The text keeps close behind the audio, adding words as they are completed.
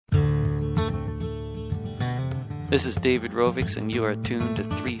This is David Rovics, and you are tuned to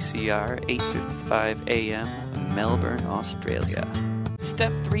 3CR 8:55 AM, Melbourne, Australia.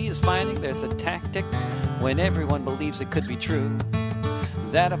 Step 3 is finding there's a tactic when everyone believes it could be true.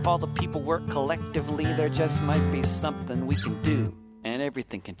 That if all the people work collectively, there just might be something we can do, and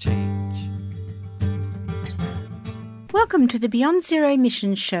everything can change. Welcome to the Beyond Zero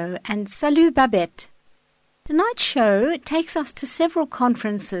Mission Show, and salut Babette. Tonight's show takes us to several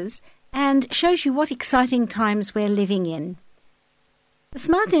conferences and shows you what exciting times we're living in. The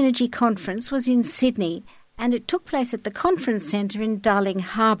Smart Energy Conference was in Sydney, and it took place at the Conference Centre in Darling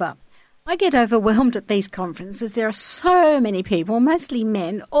Harbour. I get overwhelmed at these conferences. There are so many people, mostly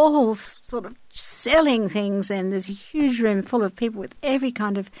men, all sort of selling things, and there's a huge room full of people with every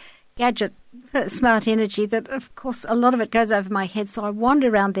kind of gadget for smart energy that, of course, a lot of it goes over my head, so I wander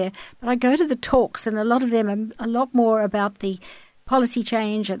around there. But I go to the talks, and a lot of them are a lot more about the policy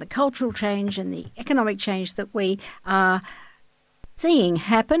change and the cultural change and the economic change that we are seeing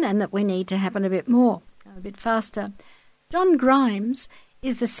happen and that we need to happen a bit more, a bit faster. John Grimes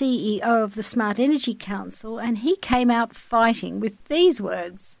is the CEO of the Smart Energy Council, and he came out fighting with these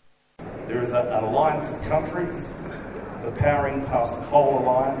words. There is an alliance of countries, the Powering Past Coal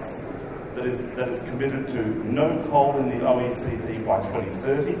Alliance, that is committed to no coal in the OECD by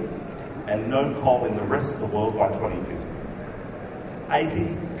 2030 and no coal in the rest of the world by 2050.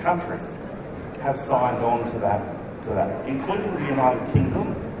 80 countries have signed on to that, including the United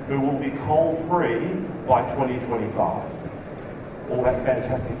Kingdom, who will be coal-free by 2025. All that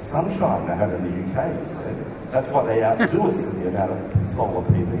fantastic sunshine they have in the UK, you see. That's why they outdo us in the amount of solar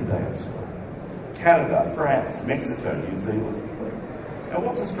PV they install. Canada, France, Mexico, New Zealand. Now,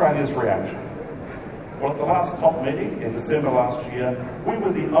 what's Australia's reaction? Well, at the last COP meeting in December last year, we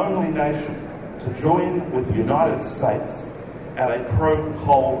were the only nation to join with the United States at a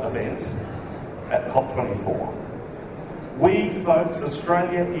pro-coal event at COP24. We, folks,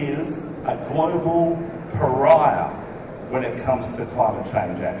 Australia is a global pariah when it comes to climate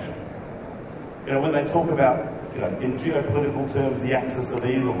change action. You know, when they talk about, in geopolitical terms, the axis of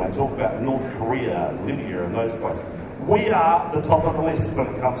evil, they talk about North Korea and Libya and those places. We are the top of the list when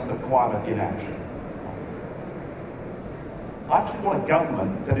it comes to climate inaction. I actually want a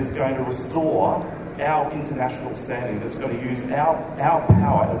government that is going to restore our international standing, that's going to use our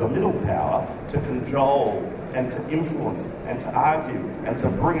power as a middle power to cajole and to influence and to argue and to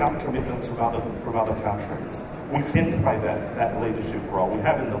bring up commitments from other countries. We can play that leadership role. We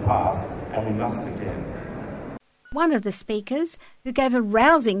have in the past, and we must again. One of the speakers who gave a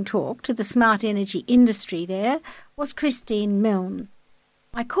rousing talk to the smart energy industry there was Christine Milne.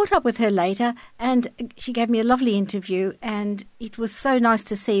 I caught up with her later, and she gave me a lovely interview, and it was so nice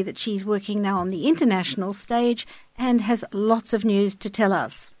to see that she's working now on the international stage and has lots of news to tell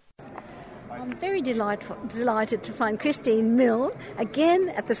us. I'm very delighted to find Christine Milne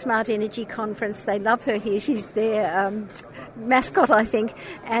again at the Smart Energy Conference. They love her here. She's their mascot, I think,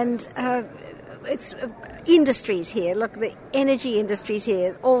 and it's industries here. Look, the energy industries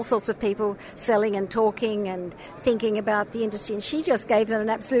here, all sorts of people selling and talking and thinking about the industry. And she just gave them an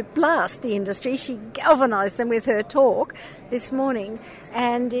absolute blast, the industry. She galvanised them with her talk this morning,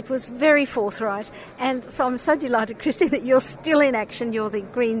 and it was very forthright. And so I'm so delighted, Christine, that you're still in action. You're the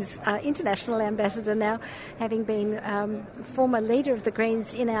Greens international ambassador now, having been former leader of the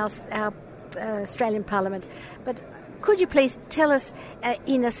Greens in our Australian Parliament. But could you please tell us,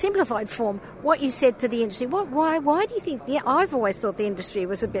 in a simplified form, what you said to the industry? Why do you think? Yeah, I've always thought the industry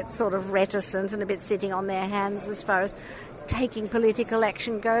was a bit sort of reticent and a bit sitting on their hands as far as taking political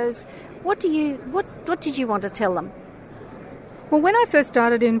action goes. What did you want to tell them? Well, when I first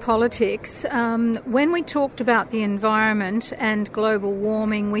started in politics, when we talked about the environment and global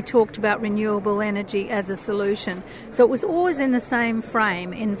warming, we talked about renewable energy as a solution. So it was always in the same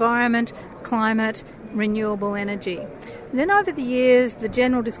frame: environment, climate, renewable energy. Then over the years, the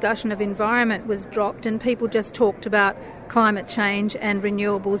general discussion of environment was dropped and people just talked about climate change and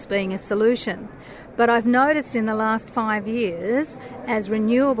renewables being a solution. But I've noticed in the last 5 years, as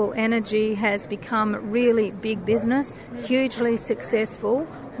renewable energy has become really big business, hugely successful,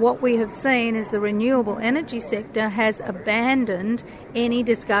 what we have seen is the renewable energy sector has abandoned any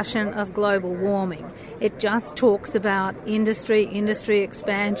discussion of global warming. It just talks about industry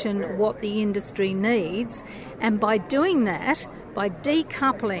expansion, what the industry needs, and by doing that, by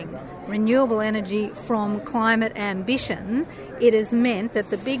decoupling renewable energy from climate ambition, it has meant that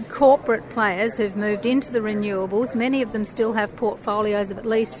the big corporate players who've moved into the renewables, many of them still have portfolios of at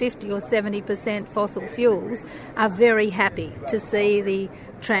least 50 or 70% fossil fuels, are very happy to see the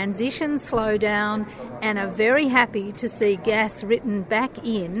transition slow down and are very happy to see gas written back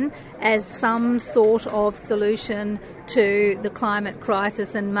in as some sort of solution to the climate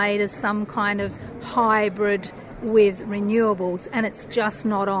crisis and made as some kind of hybrid with renewables, and it's just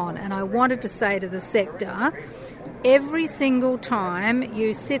not on. And I wanted to say to the sector, every single time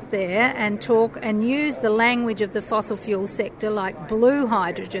you sit there and talk and use the language of the fossil fuel sector like blue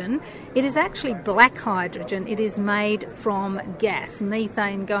hydrogen, it is actually black hydrogen. It is made from gas,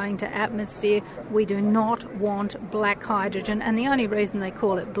 methane going to atmosphere. We do not want black hydrogen, and the only reason they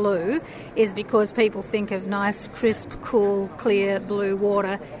call it blue is because people think of nice, crisp, cool, clear blue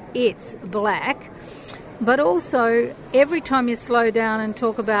water. It's black. But also, every time you slow down and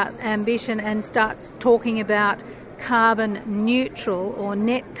talk about ambition and start talking about carbon neutral or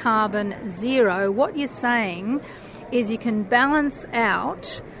net carbon zero, what you're saying is you can balance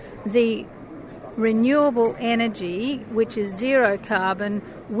out the renewable energy, which is zero carbon,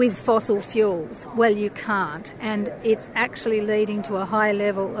 with fossil fuels. Well, you can't, and it's actually leading to a high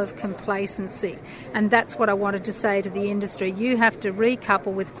level of complacency. And that's what I wanted to say to the industry. You have to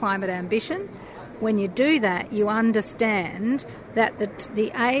recouple with climate ambition. When you do that, you understand that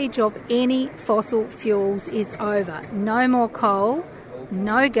the age of any fossil fuels is over. No more coal,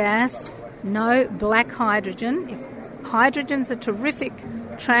 no gas, no black hydrogen. Hydrogen's a terrific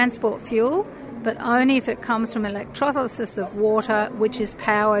transport fuel, but only if it comes from electrolysis of water, which is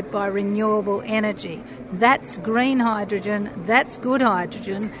powered by renewable energy. That's green hydrogen, that's good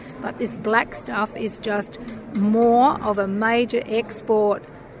hydrogen, but this black stuff is just more of a major export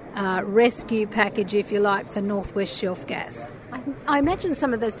rescue package, if you like, for North West Shelf gas. I imagine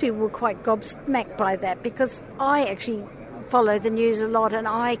some of those people were quite gobsmacked by that, because I actually follow the news a lot and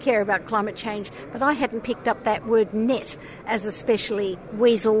I care about climate change, but I hadn't picked up that word net as a specially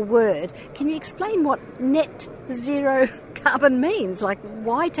weasel word. Can you explain what net zero carbon means? Like,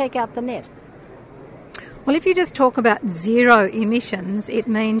 why take out the net? Well, if you just talk about zero emissions, it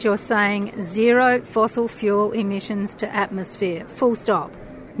means you're saying zero fossil fuel emissions to atmosphere, full stop.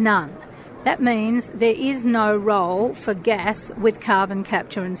 None. That means there is no role for gas with carbon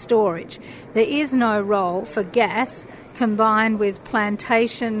capture and storage. There is no role for gas combined with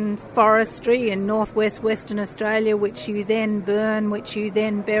plantation forestry in northwest Western Australia, which you then burn, which you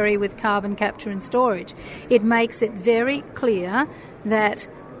then bury with carbon capture and storage. It makes it very clear that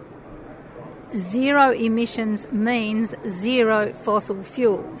zero emissions means zero fossil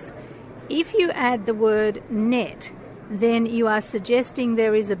fuels. If you add the word net, then you are suggesting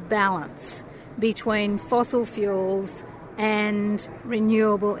there is a balance between fossil fuels and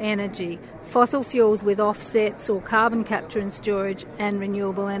renewable energy. Fossil fuels with offsets or carbon capture and storage and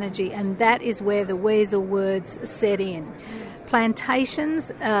renewable energy, and that is where the weasel words set in.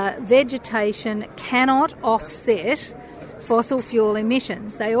 Plantations, vegetation cannot offset fossil fuel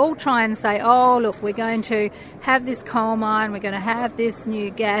emissions. They all try and say, oh, look, we're going to have this coal mine, we're going to have this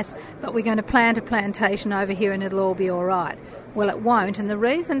new gas, but we're going to plant a plantation over here and it'll all be all right. Well, it won't, and the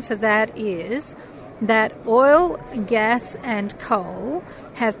reason for that is that oil, gas and coal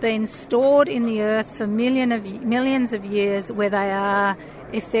have been stored in the earth for millions of years where they are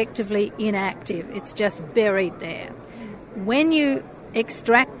effectively inactive. It's just buried there. When you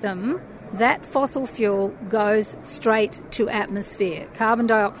extract them, that fossil fuel goes straight to atmosphere. Carbon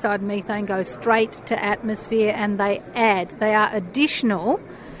dioxide, methane goes straight to atmosphere, and they are additional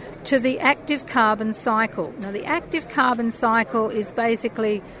to the active carbon cycle. Now, the active carbon cycle is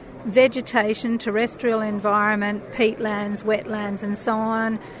basically vegetation, terrestrial environment, peatlands, wetlands and so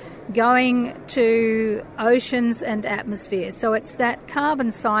on, going to oceans and atmosphere. So it's that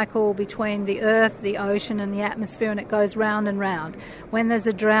carbon cycle between the earth, the ocean and the atmosphere, and it goes round and round. When there's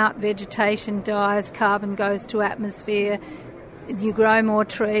a drought, vegetation dies, carbon goes to atmosphere, you grow more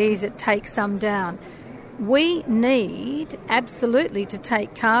trees, it takes some down. We need absolutely to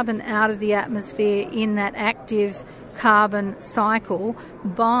take carbon out of the atmosphere in that active carbon cycle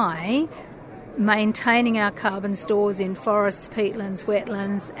by maintaining our carbon stores in forests, peatlands,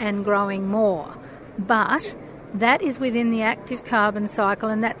 wetlands and growing more. But that is within the active carbon cycle,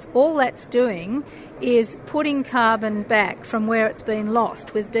 and that's all that's doing is putting carbon back from where it's been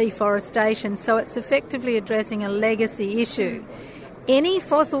lost with deforestation. So it's effectively addressing a legacy issue. Any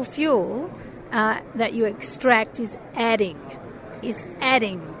fossil fuel that you extract is adding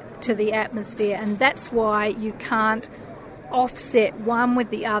to the atmosphere, and that's why you can't offset one with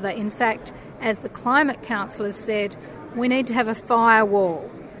the other. In fact, as the Climate Council has said, we need to have a firewall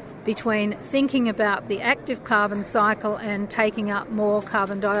between thinking about the active carbon cycle and taking up more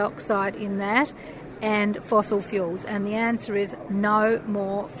carbon dioxide in that and fossil fuels? And the answer is no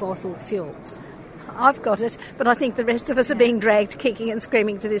more fossil fuels. I've got it, but I think the rest of us are being dragged kicking and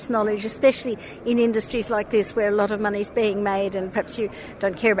screaming to this knowledge, especially in industries like this where a lot of money's being made and perhaps you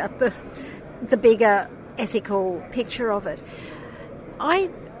don't care about the bigger ethical picture of it.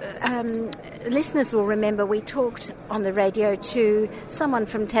 Listeners will remember we talked on the radio to someone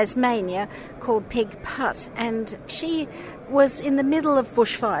from Tasmania called Peg Putt, and she was in the middle of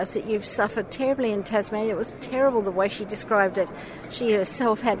bushfires that you've suffered terribly in Tasmania. It was terrible the way she described it. She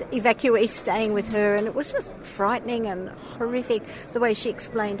herself had evacuees staying with her, and it was just frightening and horrific the way she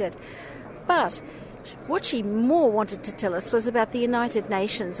explained it. But what she more wanted to tell us was about the United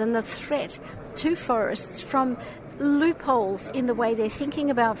Nations and the threat to forests from loopholes in the way they're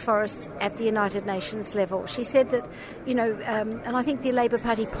thinking about forests at the United Nations level. She said that, and I think the Labor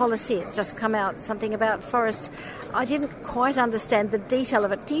Party policy has just come out, something about forests. I didn't quite understand the detail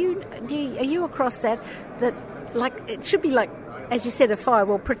of it. Are you across that like it should be like, as you said, a fire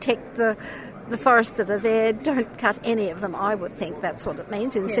will protect the forests that are there, don't cut any of them? I would think that's what it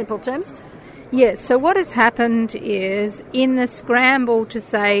means in simple terms. Yes, so what has happened is in the scramble to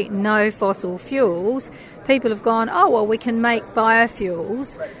say no fossil fuels, people have gone, oh, well, we can make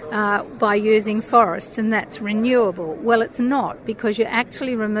biofuels by using forests and that's renewable. Well, it's not, because you're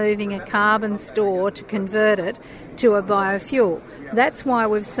actually removing a carbon store to convert it to a biofuel. That's why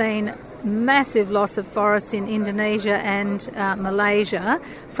we've seen massive loss of forests in Indonesia and Malaysia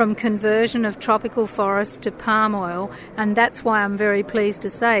from conversion of tropical forests to palm oil, and that's why I'm very pleased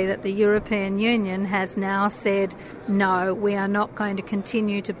to say that the European Union has now said no, we are not going to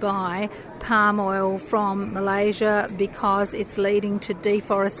continue to buy palm oil from Malaysia because it's leading to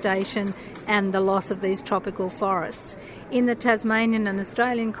deforestation and the loss of these tropical forests. In the Tasmanian and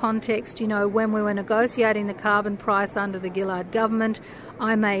Australian context, when we were negotiating the carbon price under the Gillard government,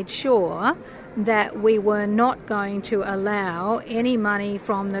 I made sure that we were not going to allow any money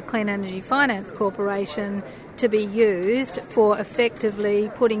from the Clean Energy Finance Corporation to be used for effectively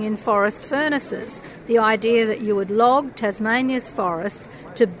putting in forest furnaces. The idea that you would log Tasmania's forests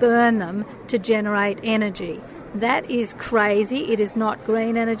to burn them to generate energy. That is crazy. It is not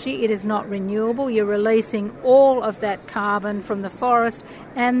green energy. It is not renewable. You're releasing all of that carbon from the forest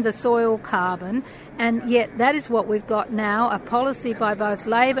and the soil carbon, and yet that is what we've got now, a policy by both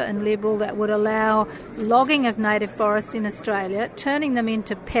Labor and Liberal that would allow logging of native forests in Australia, turning them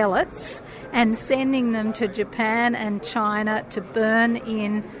into pellets and sending them to Japan and China to burn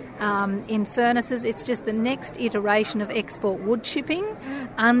in furnaces. It's just the next iteration of export wood chipping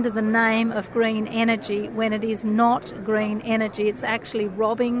under the name of green energy, when it is not green energy. It's actually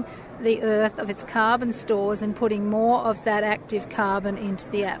robbing the earth of its carbon stores and putting more of that active carbon into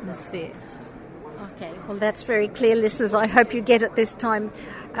the atmosphere. Okay, well, that's very clear, listeners. I hope you get it this time.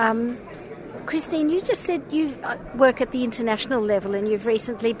 Christine, you just said you work at the international level and you've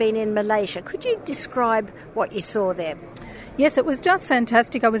recently been in Malaysia. Could you describe what you saw there? Yes, it was just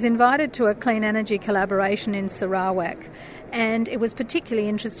fantastic. I was invited to a clean energy collaboration in Sarawak, and it was particularly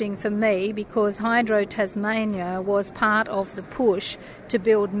interesting for me because Hydro Tasmania was part of the push to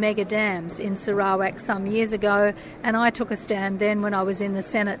build mega dams in Sarawak some years ago, and I took a stand then when I was in the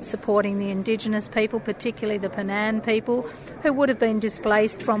Senate supporting the Indigenous people, particularly the Penan people, who would have been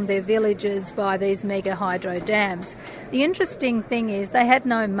displaced from their villages by these mega hydro dams. The interesting thing is they had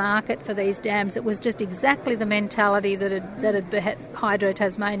no market for these dams. It was just exactly the mentality that Hydro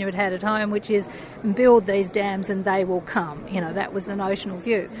Tasmania had at home, which is build these dams and they will come. That was the notional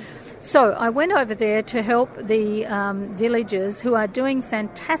view. So I went over there to help the villagers who are doing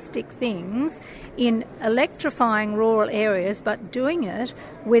fantastic things in electrifying rural areas, but doing it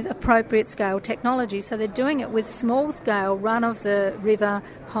with appropriate scale technology. So they're doing it with small-scale run-of-the-river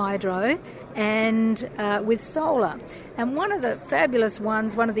hydro and with solar. And one of the fabulous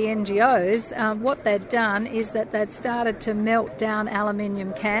ones, one of the NGOs, what they'd done is that they'd started to melt down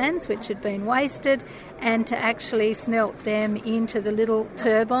aluminium cans, which had been wasted, and to actually smelt them into the little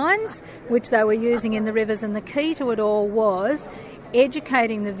turbines, which they were using in the rivers. And the key to it all was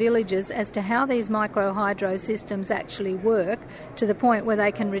educating the villagers as to how these micro-hydro systems actually work, to the point where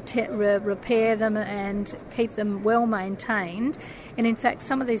they can repair them and keep them well maintained. And in fact,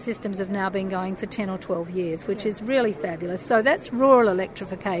 some of these systems have now been going for 10 or 12 years, which is really fabulous. So that's rural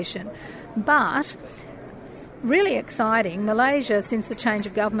electrification. But really exciting. Malaysia, since the change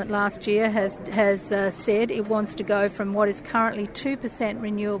of government last year, has said it wants to go from what is currently 2%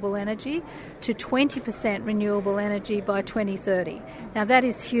 renewable energy to 20% renewable energy by 2030. Now that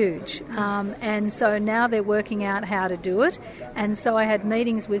is huge, and so now they're working out how to do it. And so I had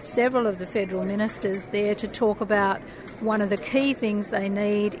meetings with several of the federal ministers there to talk about one of the key things they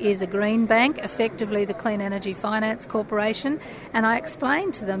need is a green bank, effectively the Clean Energy Finance Corporation, and I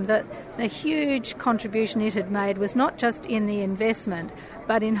explained to them that the huge contribution it had made was not just in the investment,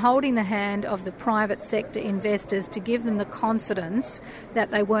 but in holding the hand of the private sector investors to give them the confidence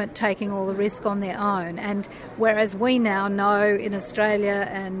that they weren't taking all the risk on their own. And whereas we now know in Australia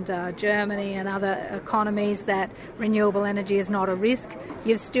and Germany and other economies that renewable energy is not a risk,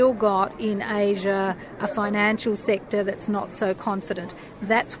 you've still got in Asia a financial sector that's not so confident.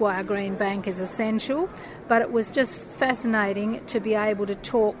 That's why a green bank is essential. But it was just fascinating to be able to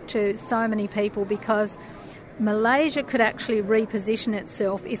talk to so many people, because Malaysia could actually reposition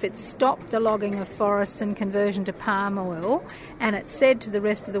itself if it stopped the logging of forests and conversion to palm oil, and it said to the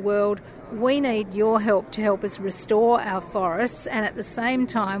rest of the world, we need your help to help us restore our forests, and at the same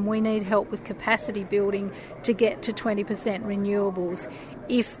time we need help with capacity building to get to 20% renewables.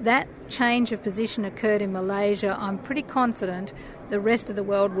 If that change of position occurred in Malaysia, I'm pretty confident the rest of the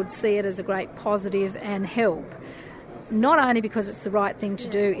world would see it as a great positive and help. Not only because it's the right thing to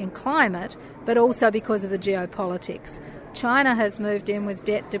do in climate, but also because of the geopolitics. China has moved in with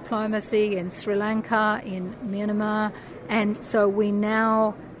debt diplomacy in Sri Lanka, in Myanmar, and so we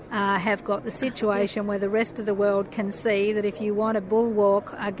now have got the situation where the rest of the world can see that if you want a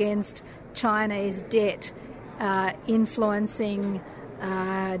bulwark against Chinese debt influencing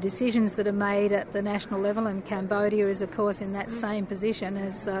decisions that are made at the national level, and Cambodia is of course in that same position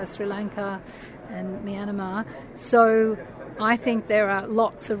as Sri Lanka and Myanmar. So I think there are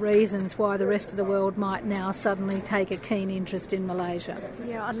lots of reasons why the rest of the world might now suddenly take a keen interest in Malaysia.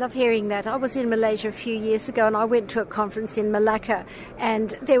 Yeah, I love hearing that. I was in Malaysia a few years ago and I went to a conference in Malacca,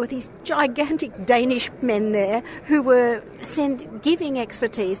 and there were these gigantic Danish men there who were giving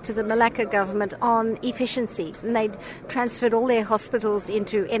expertise to the Malacca government on efficiency, and they'd transferred all their hospitals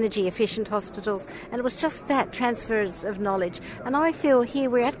into energy efficient hospitals, and it was just that, transfers of knowledge. And I feel here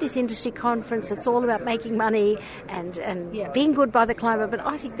we're at this industry conference, it's all about making money and being good by the climate, but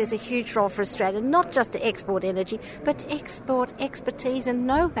I think there's a huge role for Australia, not just to export energy, but to export expertise and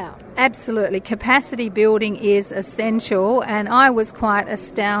know-how. Absolutely. Capacity building is essential, and I was quite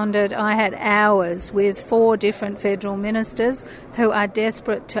astounded. I had hours with 4 different federal ministers who are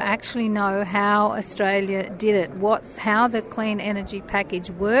desperate to actually know how Australia did it, how the clean energy package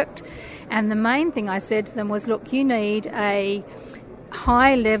worked. And the main thing I said to them was, look, you need a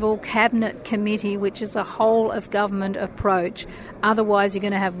high-level cabinet committee, which is a whole-of-government approach. Otherwise, you're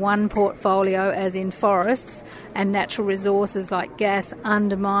going to have one portfolio, as in forests and natural resources like gas,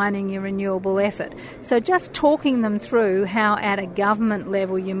 undermining your renewable effort. So just talking them through how at a government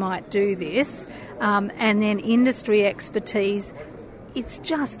level you might do this, and then industry expertise, it's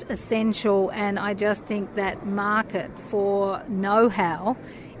just essential. And I just think that market for know-how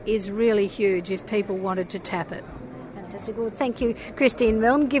is really huge if people wanted to tap it. Well, thank you, Christine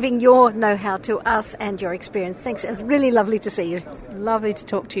Milne, giving your know-how to us and your experience. Thanks. It's really lovely to see you. Lovely to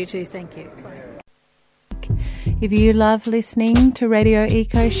talk to you too. Thank you. If you love listening to Radio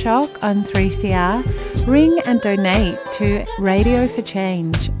Eco Shock on 3CR, ring and donate to Radio for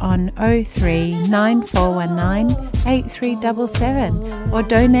Change on 03 9419 8377 or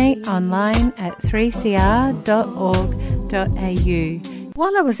donate online at 3cr.org.au.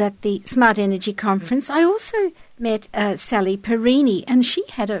 While I was at the Smart Energy Conference, I also met Sally Perini, and she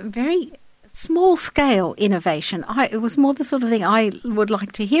had a very small-scale innovation. It was more the sort of thing I would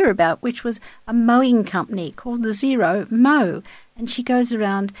like to hear about, which was a mowing company called the Zero Mow. And she goes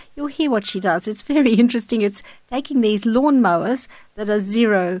around, you'll hear what she does. It's very interesting. It's taking these lawn mowers that are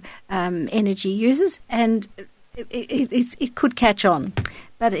zero energy users, and it could catch on.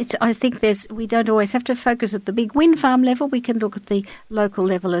 But I think we don't always have to focus at the big wind farm level. We can look at the local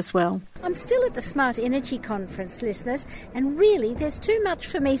level as well. I'm still at the Smart Energy Conference, listeners, and really there's too much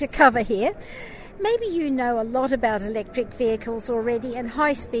for me to cover here. Maybe you know a lot about electric vehicles already and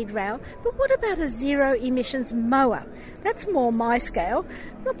high-speed rail, but what about a zero-emissions mower? That's more my scale.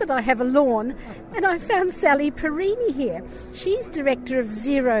 Not that I have a lawn. And I found Sally Perini here. She's director of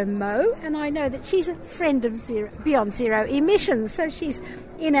Zero Mow, and I know that she's a friend of Beyond Zero Emissions, so she's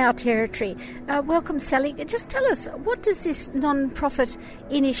in our territory. Welcome, Sally. Just tell us, what does this non-profit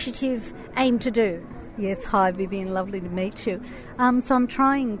initiative aim to do? Yes, hi Vivian, lovely to meet you. So I'm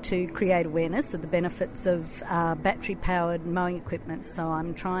trying to create awareness of the benefits of battery-powered mowing equipment. So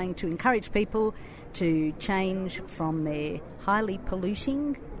I'm trying to encourage people to change from their highly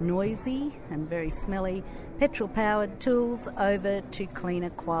polluting, noisy and very smelly petrol-powered tools over to cleaner,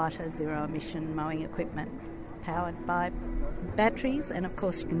 quieter, zero-emission mowing equipment powered by batteries, and of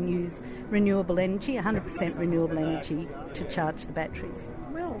course you can use renewable energy, 100% renewable energy, to charge the batteries.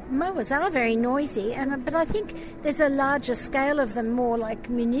 Well, mowers are very noisy, but I think there's a larger scale of them, more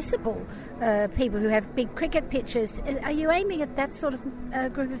like municipal people who have big cricket pitches. Are you aiming at that sort of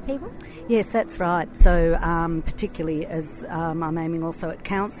group of people? Yes, that's right. So particularly as I'm aiming also at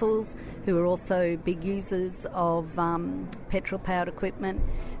councils who are also big users of petrol-powered equipment.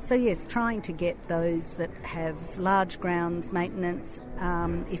 So yes, trying to get those that have large grounds maintenance,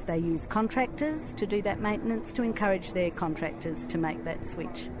 if they use contractors to do that maintenance, to encourage their contractors to make that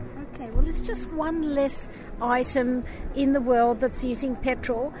switch. Okay, well, it's just one less item in the world that's using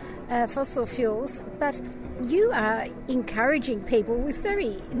petrol, fossil fuels, but you are encouraging people with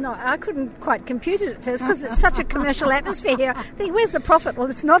I couldn't quite compute it at first because it's such a commercial atmosphere here. I think, where's the profit?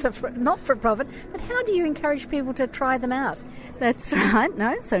 Well, it's not for profit, but how do you encourage people to try them out? That's right,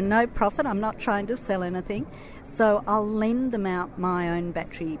 no profit. I'm not trying to sell anything. So I'll lend them out my own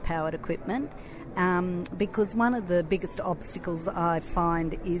battery-powered equipment. Because one of the biggest obstacles I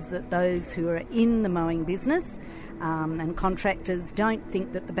find is that those who are in the mowing business and contractors don't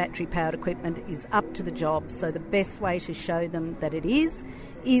think that the battery-powered equipment is up to the job. So the best way to show them that it is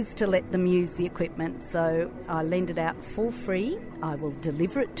to let them use the equipment. So I lend it out for free. I will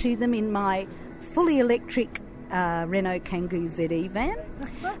deliver it to them in my fully electric Renault Kangoo ZE van.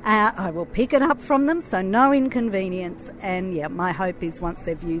 I will pick it up from them, so no inconvenience. And yeah, my hope is once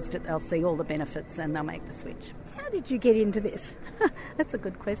they've used it, they'll see all the benefits and they'll make the switch. How did you get into this? That's a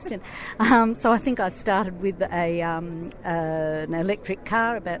good question. So I think I started with an electric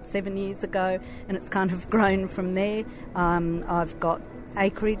car about 7 years ago, and it's kind of grown from there. I've got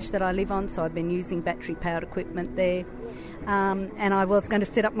acreage that I live on, so I've been using battery-powered equipment there. And I was going to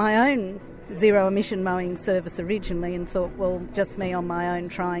set up my own zero-emission mowing service originally and thought, well, just me on my own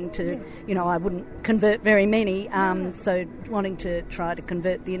trying to, I wouldn't convert very many, so wanting to try to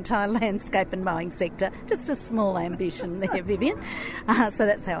convert the entire landscape and mowing sector. Just a small ambition there, Vivian. So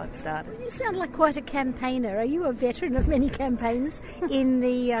that's how it started. You sound like quite a campaigner. Are you a veteran of many campaigns in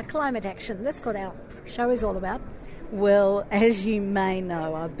the climate action? That's what our show is all about. Well, as you may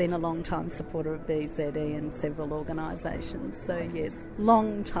know, I've been a long-time supporter of BZE and several organisations. So, yes,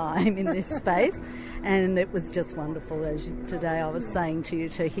 long time in this space. And it was just wonderful, today I was saying to you,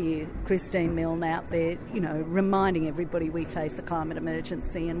 to hear Christine Milne out there, reminding everybody we face a climate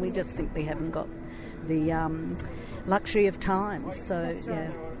emergency and we just simply haven't got the luxury of time. So, That's right.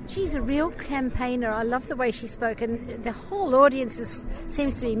 Yeah. She's a real campaigner. I love the way she spoke, and the whole audience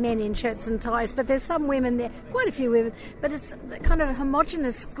seems to be men in shirts and ties, but there's some women there, quite a few women, but it's kind of a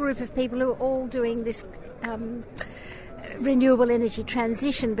homogenous group of people who are all doing this renewable energy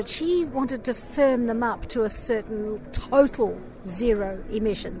transition, but she wanted to firm them up to a certain total zero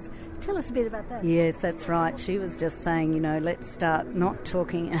emissions. Tell us a bit about that. Yes, that's right. She was just saying, let's start not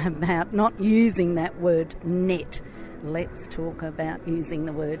talking about, not using that word net. Let's talk about using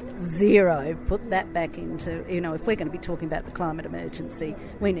the word zero. Put that back into, if we're going to be talking about the climate emergency,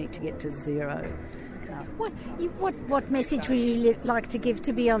 we need to get to zero. What message would you like to give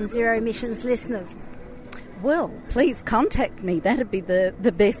to Beyond Zero Emissions listeners? Well, please contact me. That'd be the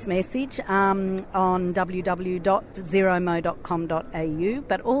best message on www.zeromo.com.au.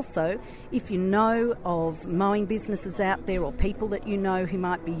 But also, if you know of mowing businesses out there or people that you know who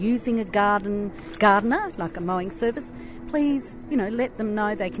might be using a gardener, like a mowing service, please, let them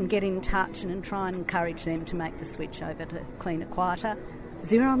know they can get in touch and try and encourage them to make the switch over to cleaner, quieter,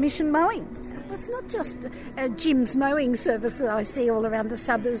 zero-emission mowing. It's not just Jim's mowing service that I see all around the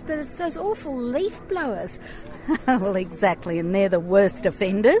suburbs, but it's those awful leaf blowers. Well, exactly, and they're the worst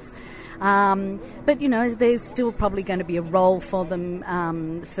offenders. But, there's still probably going to be a role for them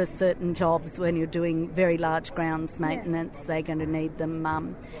for certain jobs when you're doing very large grounds maintenance. Yeah. They're going to need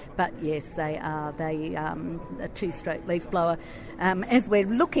them. But, yes, they are. A two-stroke leaf blower, as we're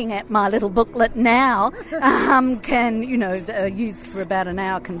looking at my little booklet now, can, used for about an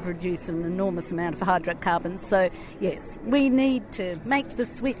hour, can produce an enormous amount of hydrocarbons. So, yes, we need to make the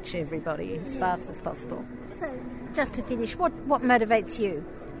switch, everybody, as fast as possible. So, just to finish, what motivates you?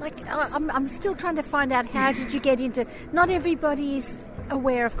 I'm still trying to find out, how did you get into... Not everybody is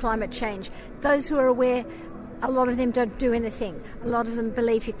aware of climate change. Those who are aware, a lot of them don't do anything. A lot of them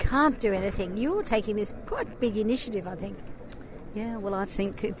believe you can't do anything. You're taking this quite big initiative, I think. Yeah, well, I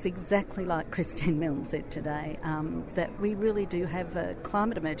think it's exactly like Christine Milne said today, that we really do have a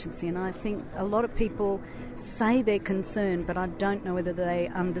climate emergency, and I think a lot of people say they're concerned, but I don't know whether they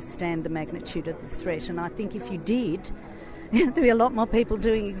understand the magnitude of the threat, and I think if you did, there'd be a lot more people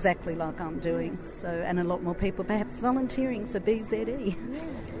doing exactly like I'm doing, and a lot more people perhaps volunteering for BZE. Yeah,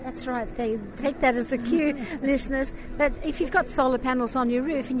 that's right. They take that as a cue, listeners. But if you've got solar panels on your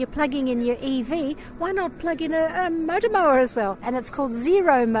roof and you're plugging in your EV, why not plug in a motor mower as well? And it's called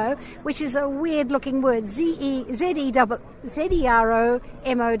Zero Mow, which is a weird-looking word, Z-E-R-O-M-O-W.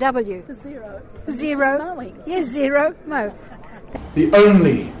 Zero mowing. Yes, Zero Mow.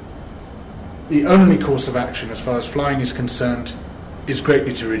 The only course of action as far as flying is concerned is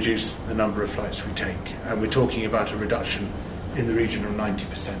greatly to reduce the number of flights we take. And we're talking about a reduction in the region of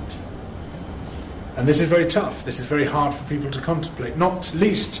 90%. And this is very tough. This is very hard for people to contemplate, not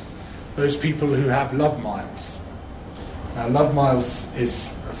least those people who have love miles. Now, love miles is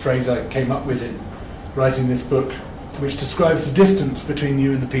a phrase I came up with in writing this book, which describes the distance between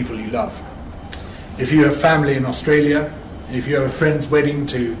you and the people you love. If you have family in Australia, if you have a friend's wedding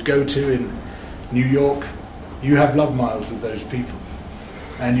to go to in New York, you have love miles with those people.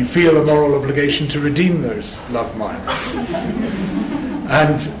 And you feel a moral obligation to redeem those love miles.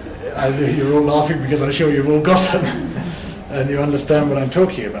 And you're all laughing because I'm sure you've all got them. And you understand what I'm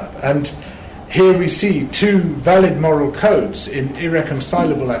talking about. And here we see two valid moral codes in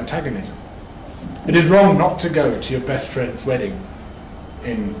irreconcilable antagonism. It is wrong not to go to your best friend's wedding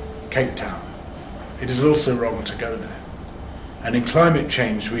in Cape Town. It is also wrong to go there. And in climate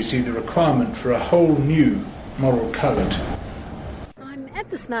change, we see the requirement for a whole new moral code. I'm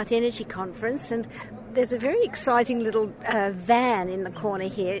at the Smart Energy Conference, and there's a very exciting little van in the corner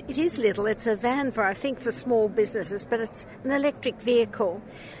here. It is little. It's a van for small businesses, but it's an electric vehicle.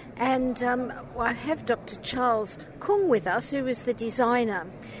 And I have Dr. Charles Kung with us, who is the designer.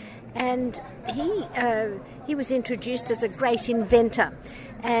 And he was introduced as a great inventor.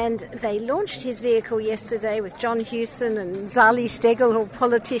 And they launched his vehicle yesterday with John Hewson and Zali Steggall, all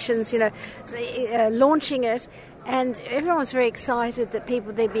politicians, launching it. And everyone's very excited that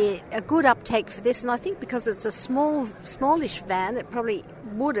there'd be a good uptake for this. And I think because it's a smallish van, it probably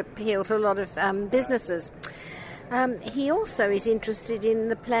would appeal to a lot of businesses. He also is interested in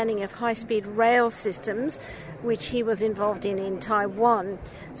the planning of high-speed rail systems, which he was involved in Taiwan.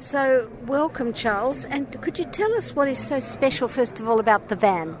 So, welcome, Charles. And could you tell us what is so special, first of all, about the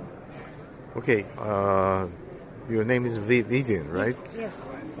van? Okay. Your name is Vivian, right? Yes.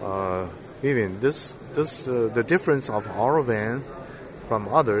 Vivian, the difference of our van from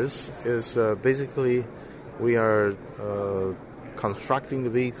others is basically we are constructing the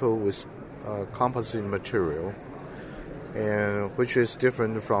vehicle with composite material, and which is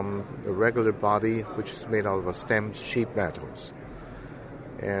different from the regular body, which is made out of stamped sheet metals.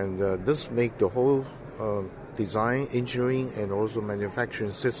 And this makes the whole design, engineering, and also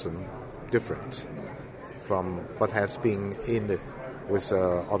manufacturing system different from what has been with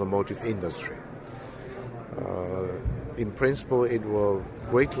automotive industry. In principle, it will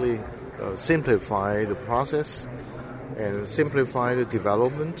greatly simplify the process and simplify the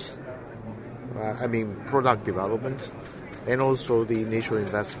development, product development, and also the initial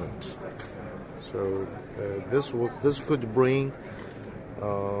investment. So this could bring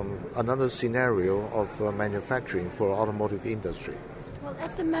another scenario of manufacturing for automotive industry. Well,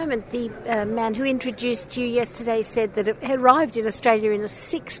 at the moment, the man who introduced you yesterday said that it arrived in Australia in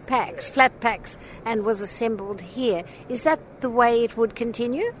 6 packs, flat packs, and was assembled here. Is that the way it would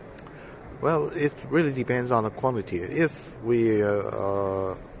continue? Well, it really depends on the quantity. If we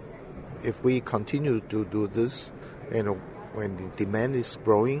continue to do this, when the demand is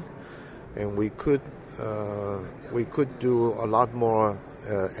growing, and we could do a lot more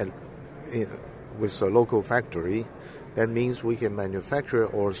with a local factory. That means we can manufacture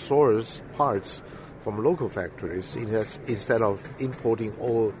or source parts from local factories instead of importing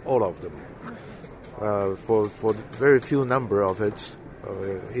all of them. For very few number of it,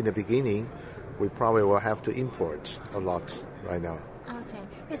 in the beginning, we probably will have to import a lot right now. Okay.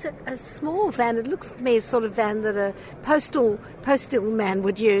 It's a small van. It looks to me a sort of van that a postal man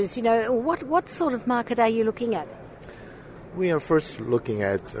would use. What sort of market are you looking at? We are first looking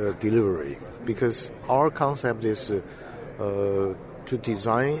at delivery, because our concept is to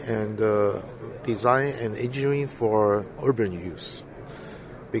design and engineering for urban use.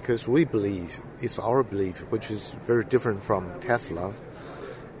 Because we believe, it's our belief, which is very different from Tesla.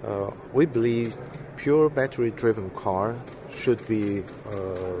 We believe pure battery-driven car should be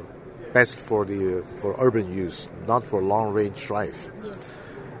best for urban use, not for long-range drive. Yes.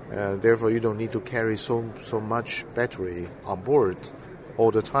 Therefore, you don't need to carry so much battery on board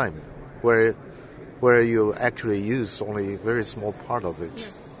all the time, where you actually use only a very small part of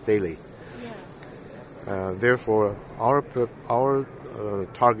it daily. Therefore, our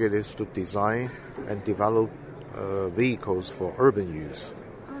target is to design and develop vehicles for urban use.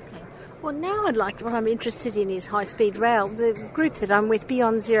 Okay. Well, now what I'm interested in is high-speed rail. The group that I'm with,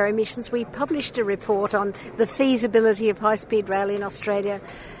 Beyond Zero Emissions, we published a report on the feasibility of high-speed rail in Australia,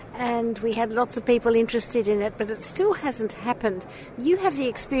 and we had lots of people interested in it, but it still hasn't happened. You have the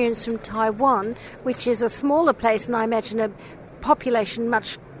experience from Taiwan, which is a smaller place, and I imagine a population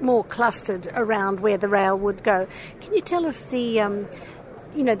much more clustered around where the rail would go. Can you tell us the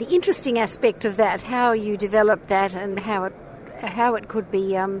interesting aspect of that, how you developed that and how it could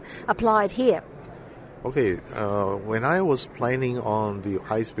be applied here? Okay, when I was planning on the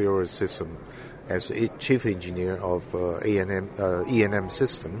high-speed rail system as a chief engineer of E&M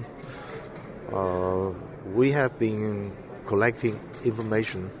system, we have been collecting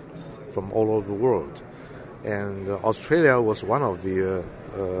information from all over the world. And Australia was one of the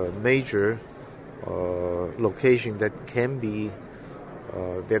major locations that can be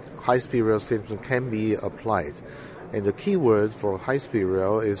that high-speed rail system can be applied. And the key word for high-speed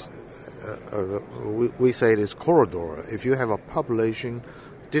rail is we say it is corridor. If you have a population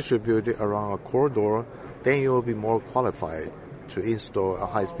distributed around a corridor, then you will be more qualified to install a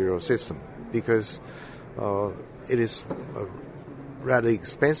high-speed rail system, because it is rather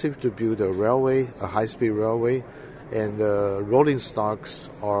expensive to build a railway, a high-speed railway, and rolling stocks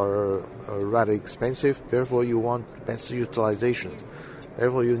are rather expensive. Therefore, you want best utilization.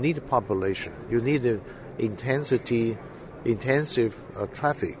 Therefore, you need population. You need intensive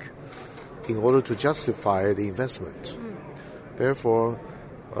traffic in order to justify the investment. Therefore,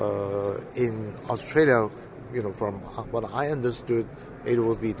 in Australia, from what I understood,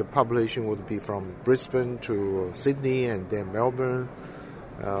 the population would be from Brisbane to Sydney and then Melbourne.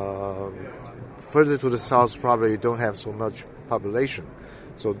 Further to the south, probably you don't have so much population.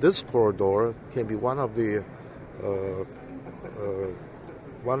 So this corridor can be one of the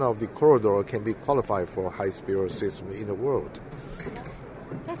corridor can be qualified for a high-speed rail system in the world.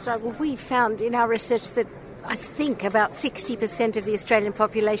 That's right. Well, we found in our research that I think about 60% of the Australian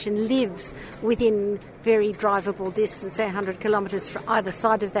population lives within very drivable distance, say 100 kilometres from either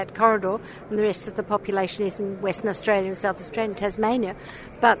side of that corridor, and the rest of the population is in Western Australia and South Australia and Tasmania.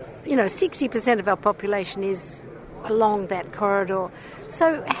 But, 60% of our population is along that corridor.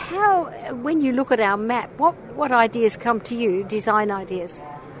 So when you look at our map, what ideas come to you, design ideas?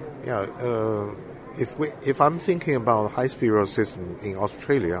 Yeah, if I'm thinking about high-speed rail system in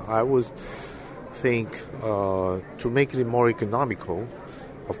Australia, I would think to make it more economical,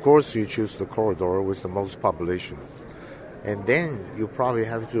 of course you choose the corridor with the most population, and then you probably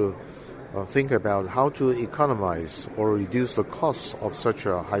have to think about how to economize or reduce the cost of such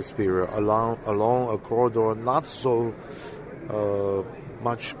a high-speed rail along a corridor not so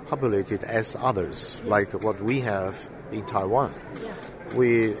much populated as others, like what we have in Taiwan.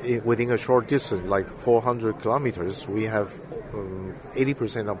 Within a short distance, like 400 kilometers, we have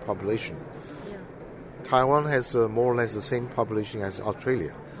 80% of population. Taiwan has more or less the same population as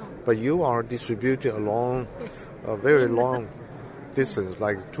Australia, but you are distributed along a very long distance,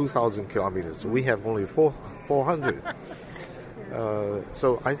 like 2,000 kilometers. We have only 400.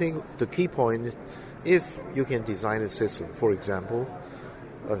 So I think the key point, if you can design a system, for example,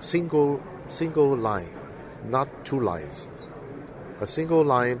 a single line, not two lines, a single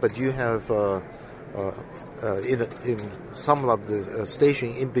line, but you have in some of the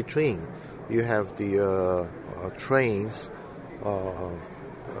station in between, you have the trains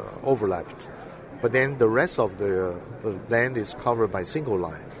overlapped, but then the rest of the land is covered by single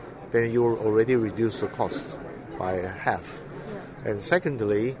line. Then you already reduce the cost by half. And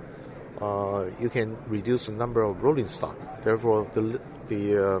secondly, you can reduce the number of rolling stock. Therefore,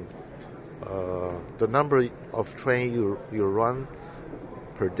 the number of train you run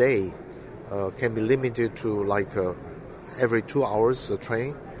per day can be limited to every 2 hours a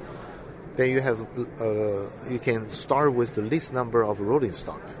train. Then you can start with the least number of rolling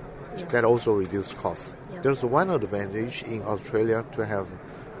stock. Yeah. That also reduces costs. Yeah. There's one advantage in Australia to have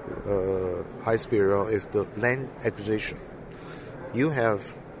high-speed rail is the land acquisition. You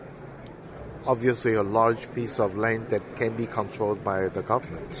have obviously a large piece of land that can be controlled by the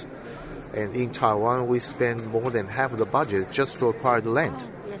government. And in Taiwan, we spend more than half the budget just to acquire the land.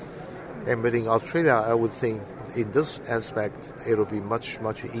 Yes. And but in Australia, I would think in this aspect, it will be much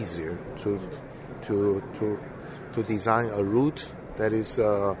easier to design a route that is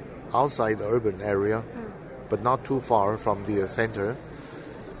outside the urban area, but not too far from the center.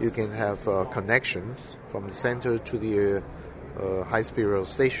 you can have connections from the center to the high-speed rail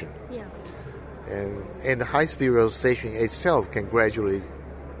station. Yeah. And the high-speed rail station itself can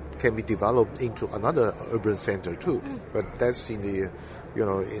be developed into another urban center too. But that's in the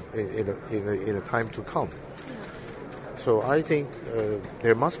in the time to come. So I think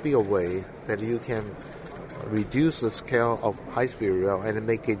there must be a way that you can reduce the scale of high-speed rail and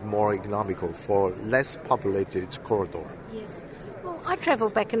make it more economical for less populated corridor. Yes. Well, I travel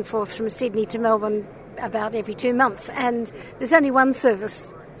back and forth from Sydney to Melbourne about every 2 months, and there's only one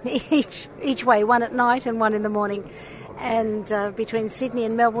service each way, one at night and one in the morning. And between Sydney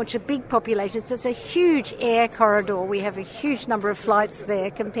and Melbourne, which are big populations, it's a huge air corridor. We have a huge number of flights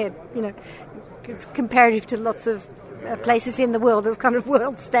there it's comparative to lots of places in the world. There's kind of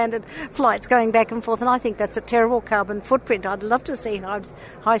world standard flights going back and forth, and I think that's a terrible carbon footprint. I'd love to see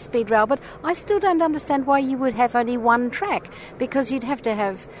high-speed rail, but I still don't understand why you would have only one track, because you'd have to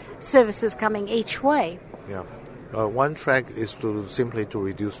have services coming each way. Yeah. One track is simply to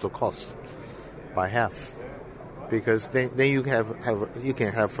reduce the cost by half, because then you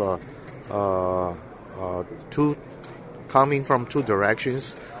can have two coming from two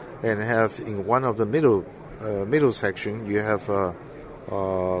directions, and have in one of the middle section you have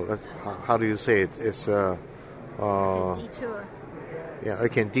how do you say it? It's detour. Yeah,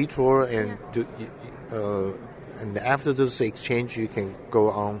 it can detour and and after this exchange you can go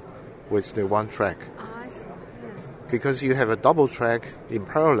on with the one track. Because you have a double track in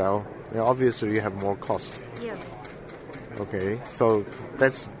parallel, obviously you have more cost. Yeah. Okay, so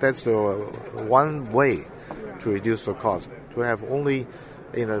that's the one way to reduce the cost. To have only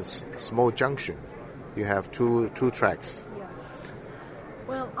in a small junction, you have two tracks. Yeah.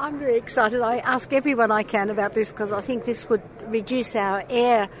 Well, I'm very excited. I ask everyone I can about this because I think this would reduce our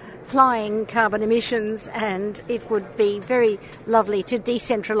flying carbon emissions, and it would be very lovely to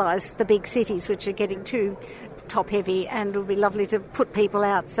decentralise the big cities, which are getting too top-heavy, and it would be lovely to put people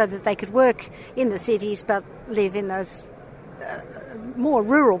out so that they could work in the cities but live in those more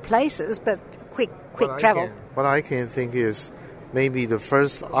rural places, but quick travel. What I can think is maybe the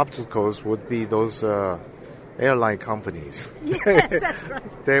first obstacles would be those airline companies. Yes, that's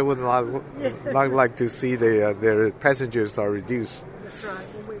right. They would not like to see their passengers are reduced. That's right.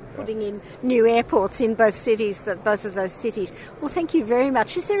 We're putting in new airports in both of those cities. Well, thank you very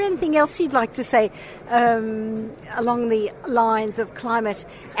much. Is there anything else you'd like to say along the lines of climate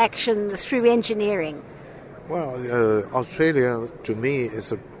action through engineering? Well, Australia, to me,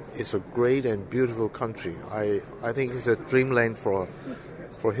 is a great and beautiful country. I think it's a dreamland for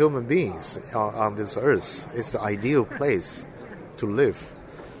human beings on this earth. It's the ideal place to live.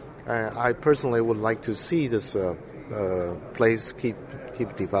 I personally would like to see this place keep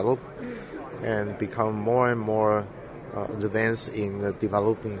developed and become more and more advanced in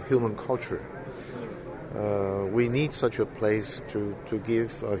developing human culture. We need such a place to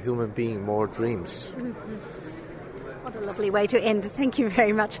give a human being more dreams. Mm-hmm. What a lovely way to end. Thank you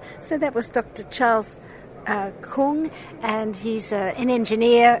very much. So that was Dr. Charles Kung, and he's an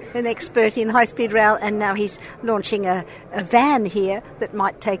engineer, an expert in high-speed rail, and now he's launching a van here that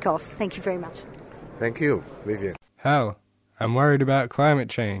might take off. Thank you very much. Thank you, Vivian. Hal, I'm worried about climate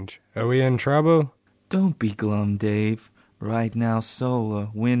change. Are we in trouble? Don't be glum, Dave. Right now, solar,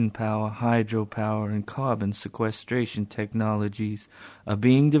 wind power, hydropower, and carbon sequestration technologies are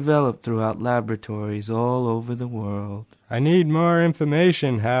being developed throughout laboratories all over the world. I need more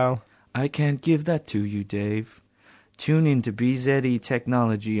information, Hal. I can't give that to you, Dave. Tune in to BZE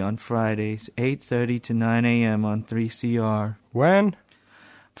Technology on Fridays, 8:30 to 9 a.m. on 3CR. When?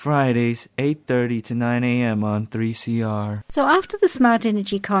 Fridays, 8:30 to 9 a.m. on 3CR. So after the Smart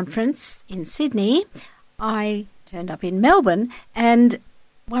Energy Conference in Sydney, I turned up in Melbourne, and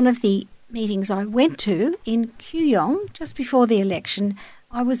one of the meetings I went to in Kooyong just before the election,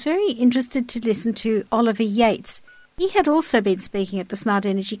 I was very interested to listen to Oliver Yates. He had also been speaking at the Smart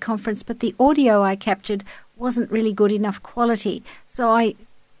Energy Conference, but the audio I captured wasn't really good enough quality. So I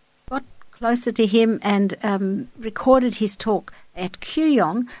got closer to him and recorded his talk at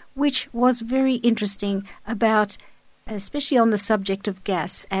Kooyong, which was very interesting, about especially on the subject of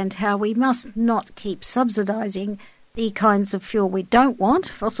gas and how we must not keep subsidising the kinds of fuel we don't want,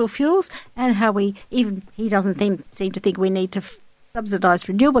 fossil fuels, and how he doesn't seem to think we need to subsidise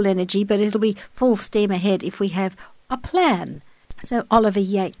renewable energy, but it'll be full steam ahead if we have a plan. So Oliver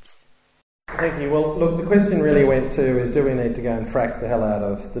Yates. Thank you. Well, look, the question really went to is, do we need to go and frack the hell out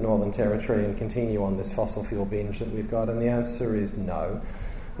of the Northern Territory and continue on this fossil fuel binge that we've got? And the answer is no.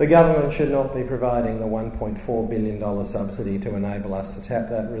 The government should not be providing the $1.4 billion subsidy to enable us to tap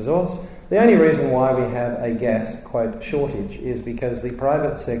that resource. The only reason why we have a gas, quote, shortage is because the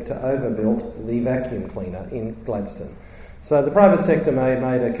private sector overbuilt the vacuum cleaner in Gladstone. So the private sector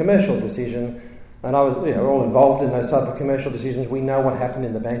made a commercial decision, and I was all involved in those type of commercial decisions. We know what happened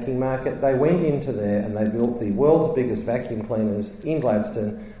in the banking market. They went into there and they built the world's biggest vacuum cleaners in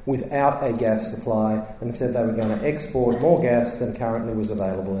Gladstone without a gas supply and said they were going to export more gas than currently was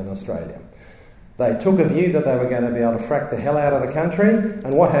available in Australia. They took a view that they were going to be able to frack the hell out of the country,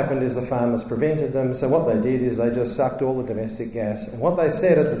 and what happened is the farmers prevented them. So what they did is they just sucked all the domestic gas. And what they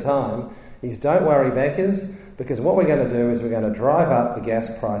said at the time is, don't worry, backers, because what we're going to do is we're going to drive up the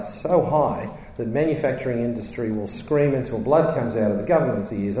gas price so high that manufacturing industry will scream until blood comes out of the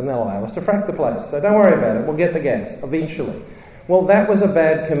government's ears and they'll allow us to frack the place. So don't worry about it, we'll get the gas eventually. Well, that was a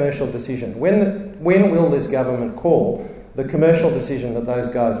bad commercial decision. When will this government call the commercial decision that those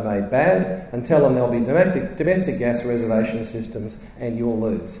guys made bad and tell them there'll be domestic gas reservation systems and you'll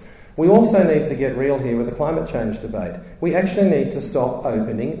lose? We also need to get real here with the climate change debate. We actually need to stop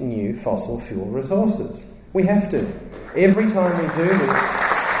opening new fossil fuel resources. We have to. Every time we do this,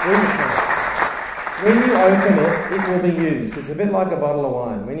 when you open it, it will be used. It's a bit like a bottle of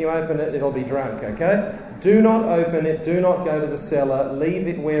wine. When you open it, it'll be drunk, okay? Do not open it, do not go to the cellar, leave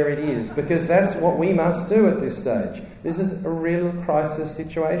it where it is, because that's what we must do at this stage. This is a real crisis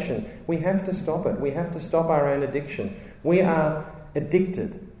situation. We have to stop it. We have to stop our own addiction. We are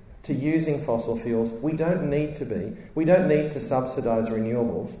addicted to using fossil fuels. We don't need to be. We don't need to subsidise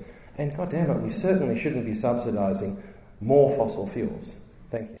renewables. And God damn it, we certainly shouldn't be subsidising more fossil fuels.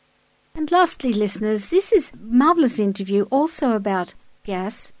 Thank you. And lastly, listeners, this is a marvellous interview also about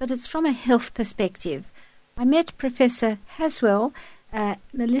gas, but it's from a health perspective. I met Professor Haswell,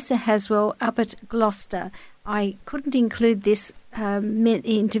 Melissa Haswell, up at Gloucester. I couldn't include this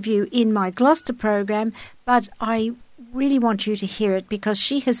interview in my Gloucester program, but I really want you to hear it because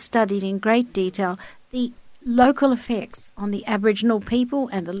she has studied in great detail the local effects on the Aboriginal people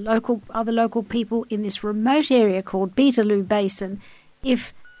and the other local people in this remote area called Beetaloo Basin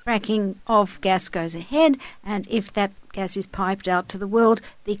if fracking of gas goes ahead, and if that gas is piped out to the world,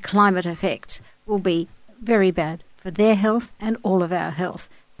 the climate effects will be very bad for their health and all of our health.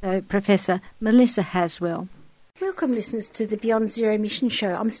 So, Professor Melissa Haswell. Welcome, listeners, to the Beyond Zero Emission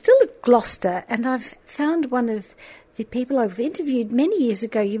Show. I'm still at Gloucester, and I've found one of the people I've interviewed many years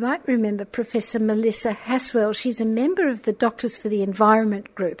ago. You might remember Professor Melissa Haswell. She's a member of the Doctors for the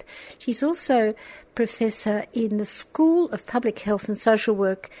Environment group. She's also professor in the School of Public Health and Social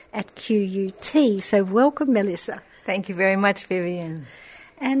Work at QUT. So welcome, Melissa. Thank you very much, Vivian.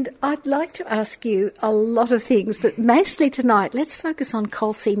 And I'd like to ask you a lot of things, but mostly tonight, let's focus on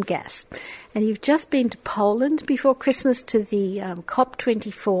coal seam gas. And you've just been to Poland before Christmas to the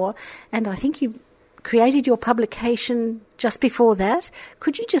COP24, and I think you created your publication just before that.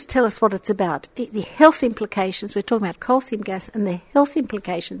 Could you just tell us what it's about, the health implications? We're talking about coal seam gas and the health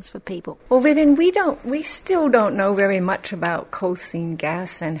implications for people. Well, Vivian, we still don't know very much about coal seam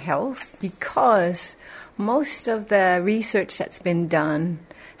gas and health because most of the research that's been done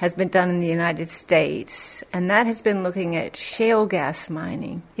has been done in the United States, and that has been looking at shale gas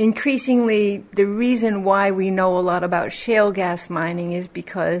mining. Increasingly, the reason why we know a lot about shale gas mining is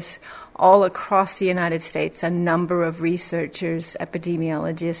because all across the United States, a number of researchers,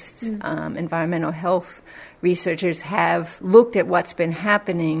 epidemiologists, environmental health researchers have looked at what's been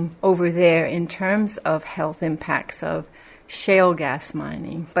happening over there in terms of health impacts of shale gas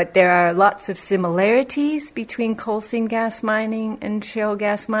mining. But there are lots of similarities between coal seam gas mining and shale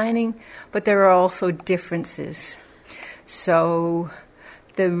gas mining, but there are also differences. So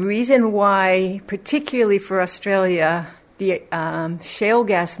the reason why, particularly for Australia, the shale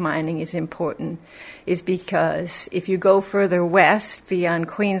gas mining is important is because if you go further west beyond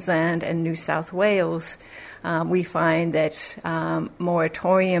Queensland and New South Wales, we find that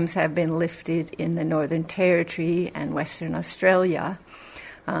moratoriums have been lifted in the Northern Territory and Western Australia.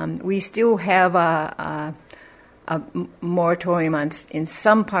 We still have a moratorium in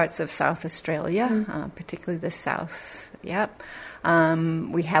some parts of South Australia, particularly the south. Yep.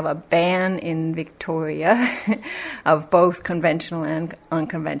 We have a ban in Victoria of both conventional and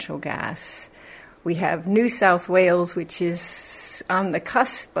unconventional gas. We have New South Wales, which is on the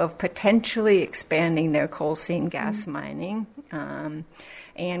cusp of potentially expanding their coal seam gas mining.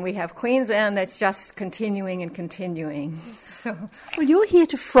 And we have Queensland that's just continuing and continuing. So, well, you're here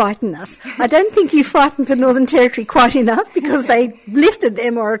to frighten us. I don't think you frightened the Northern Territory quite enough, because they lifted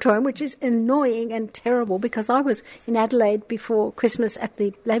their moratorium, which is annoying and terrible, because I was in Adelaide before Christmas at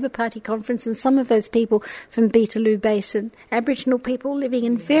the Labor Party conference, and some of those people from Beetaloo Basin, Aboriginal people living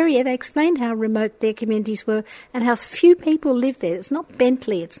in they explained how remote their communities were and how few people live there. It's not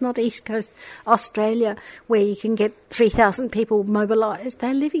Bentley, it's not East Coast Australia where you can get 3,000 people mobilised.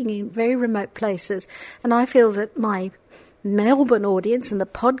 They're living in very remote places, and I feel that my Melbourne audience and the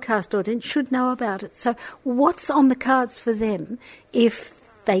podcast audience should know about it. So what's on the cards for them if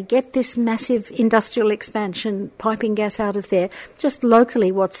they get this massive industrial expansion, piping gas out of there? Just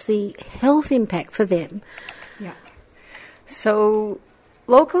locally, what's the health impact for them? Yeah. So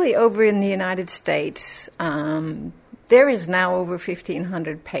locally over in the United States, there is now over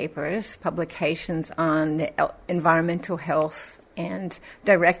 1,500 papers, publications on the environmental health and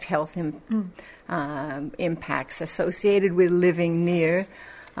direct health impacts associated with living near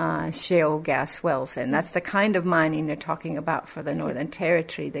shale gas wells. And that's the kind of mining they're talking about for the Northern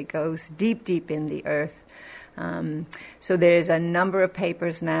Territory that goes deep, deep in the earth. So there's a number of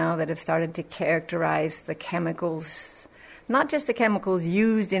papers now that have started to characterize the chemicals, not just the chemicals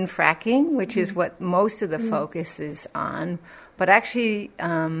used in fracking, which is what most of the focus is on, but actually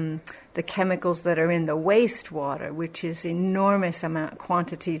the chemicals that are in the wastewater, which is enormous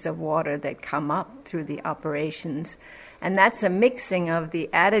quantities of water that come up through the operations. And that's a mixing of the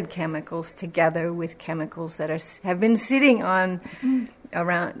added chemicals together with chemicals that have been sitting on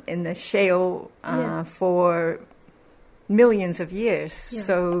around in the shale for millions of years. Yeah.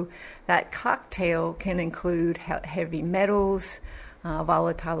 So that cocktail can include heavy metals,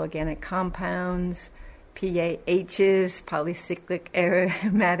 volatile organic compounds, PAHs, polycyclic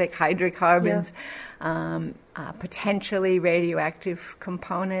aromatic hydrocarbons, potentially radioactive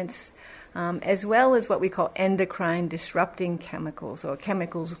components, as well as what we call endocrine disrupting chemicals, or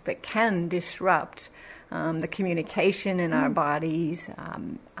chemicals that can disrupt the communication in our bodies,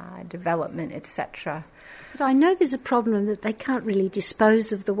 development, etc. But I know there's a problem that they can't really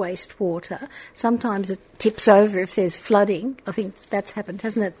dispose of the wastewater. Sometimes it tips over if there's flooding. I think that's happened,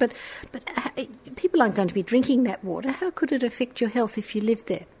 hasn't it? But people aren't going to be drinking that water. How could it affect your health if you lived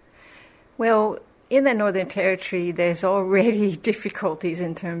there? Well, in the Northern Territory, there's already difficulties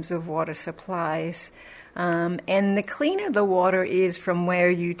in terms of water supplies. And the cleaner the water is from where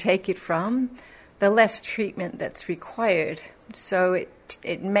you take it from, the less treatment that's required. So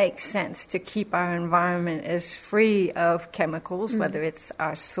it makes sense to keep our environment as free of chemicals, whether it's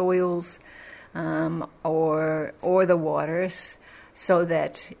our soils or the waters, so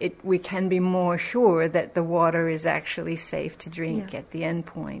that we can be more sure that the water is actually safe to drink at the end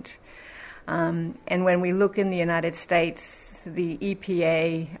point. And when we look in the United States, the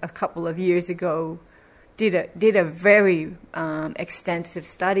EPA a couple of years ago did a very extensive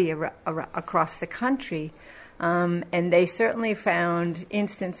study across the country, and they certainly found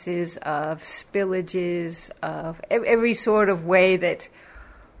instances of spillages of every sort of way that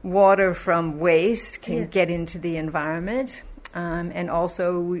water from waste can get into the environment, and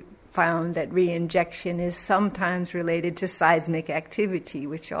also we found that reinjection is sometimes related to seismic activity,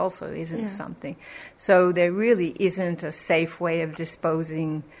 which also isn't something. So there really isn't a safe way of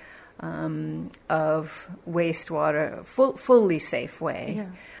disposing of wastewater, fully safe way. Yeah.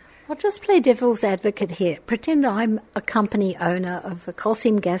 I'll just play devil's advocate here. Pretend I'm a company owner of a coal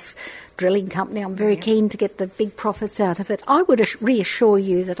seam gas drilling company. I'm very keen to get the big profits out of it. I would reassure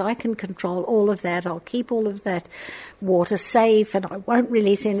you that I can control all of that. I'll keep all of that water safe, and I won't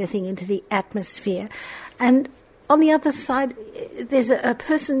release anything into the atmosphere. And on the other side, there's a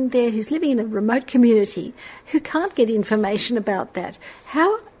person there who's living in a remote community who can't get information about that.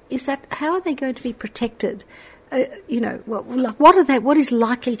 How are they going to be protected? What is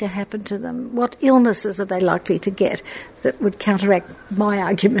likely to happen to them? What illnesses are they likely to get that would counteract my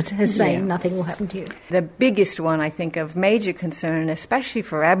argument as saying nothing will happen to you? The biggest one, I think, of major concern, especially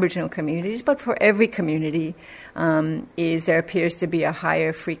for Aboriginal communities, but for every community, is there appears to be a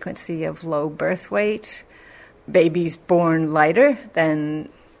higher frequency of low birth weight, babies born lighter than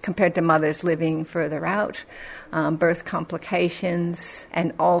compared to mothers living further out, birth complications,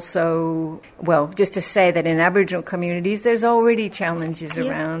 and also, just to say that in Aboriginal communities, there's already challenges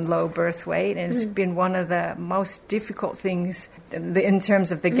around low birth weight, and it's been one of the most difficult things in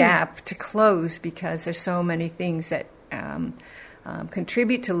terms of the gap to close, because there's so many things that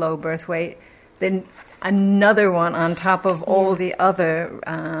contribute to low birth weight. Then another one on top of all the other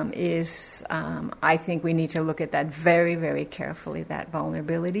is, I think we need to look at that very, very carefully, that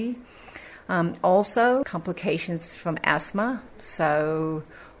vulnerability. Also, complications from asthma, so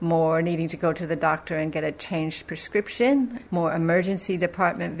more needing to go to the doctor and get a changed prescription, more emergency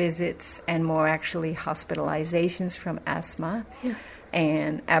department visits, and more actually hospitalizations from asthma. Yeah.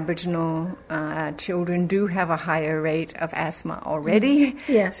 And Aboriginal children do have a higher rate of asthma already.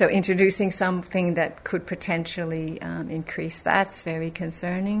 Yeah. So introducing something that could potentially increase that's very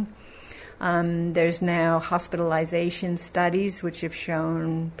concerning. There's now hospitalization studies which have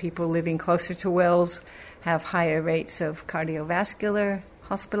shown people living closer to wells have higher rates of cardiovascular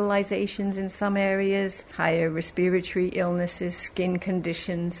hospitalizations in some areas, higher respiratory illnesses, skin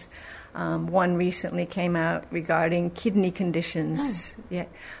conditions. One recently came out regarding kidney conditions,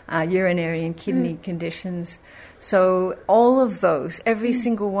 urinary and kidney conditions. So all of those, every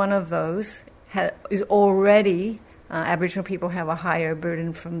single one of those is already, Aboriginal people have a higher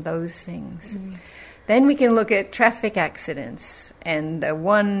burden from those things. Then we can look at traffic accidents. And the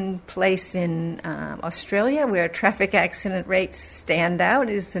one place in Australia where traffic accident rates stand out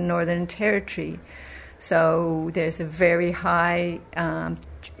is the Northern Territory. So there's a very high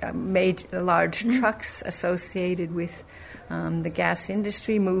large trucks associated with the gas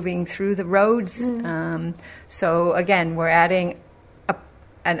industry moving through the roads. So again, we're adding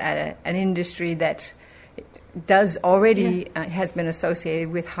an industry that does already has been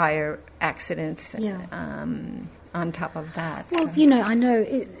associated with higher accidents on top of that. Well, I know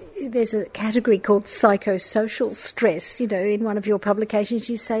there's a category called psychosocial stress. In one of your publications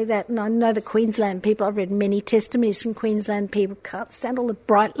you say that, and I know the Queensland people, I've read many testimonies from Queensland people, can't stand all the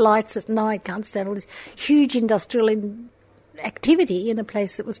bright lights at night, can't stand all this huge industrial activity in a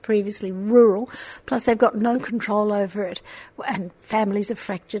place that was previously rural, plus they've got no control over it, and families are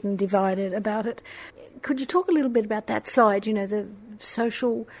fractured and divided about it. Could you talk a little bit about that side, the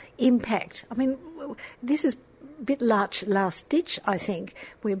social impact? I mean, this is a bit last ditch, I think.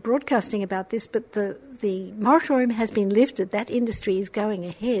 We're broadcasting about this, but the moratorium has been lifted. That industry is going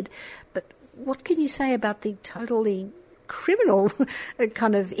ahead. But what can you say about the totally criminal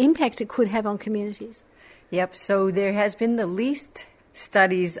kind of impact it could have on communities? Yep, so there has been the least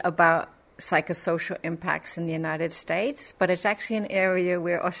studies about psychosocial impacts in the United States, but it's actually an area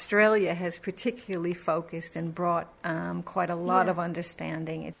where Australia has particularly focused and brought quite a lot of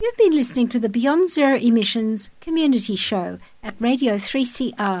understanding. You've been listening to the Beyond Zero Emissions Community Show at Radio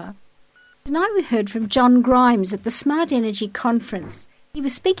 3CR. Tonight we heard from John Grimes at the Smart Energy Conference. He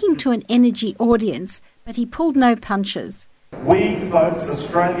was speaking to an energy audience, but he pulled no punches. We folks,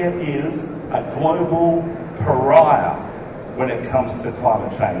 Australia is a global pariah when it comes to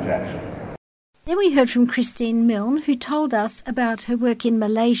climate change action. Then we heard from Christine Milne, who told us about her work in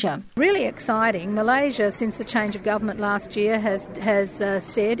Malaysia. Really exciting. Malaysia, since the change of government last year, has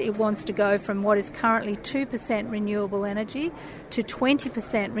said it wants to go from what is currently 2% renewable energy to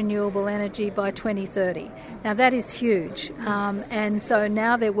 20% renewable energy by 2030. Now, that is huge. And so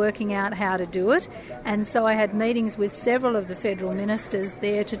now they're working out how to do it. And so I had meetings with several of the federal ministers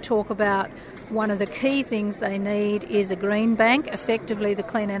there to talk about one of the key things they need is a green bank, effectively the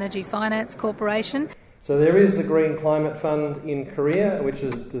Clean Energy Finance Corporation. So there is the Green Climate Fund in Korea, which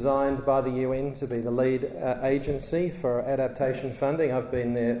is designed by the UN to be the lead agency for adaptation funding. I've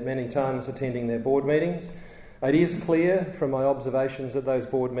been there many times attending their board meetings. It is clear from my observations at those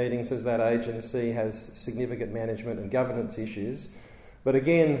board meetings that that agency has significant management and governance issues. But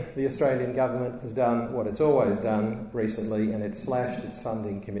again, the Australian government has done what it's always done recently, and it's slashed its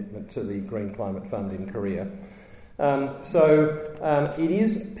funding commitment to the Green Climate Fund in Korea. So it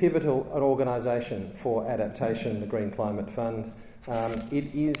is pivotal an organisation for adaptation, the Green Climate Fund.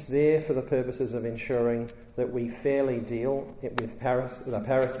 It is there for the purposes of ensuring that we fairly deal with the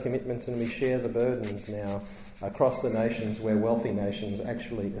Paris commitments, and we share the burdens now across the nations where wealthy nations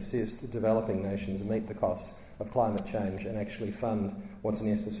actually assist developing nations meet the cost of climate change and actually fund what's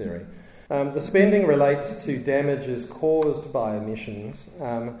necessary. The spending relates to damages caused by emissions,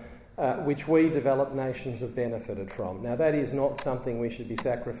 which we developed nations have benefited from. Now, that is not something we should be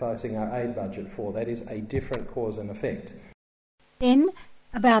sacrificing our aid budget for. That is a different cause and effect. Then,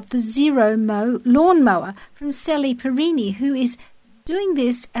 about the Zero Mow lawnmower from Sally Perini, who is doing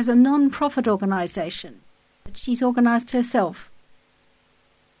this as a non-profit organisation that she's organised herself.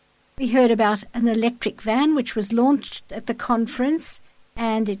 We heard about an electric van which was launched at the conference,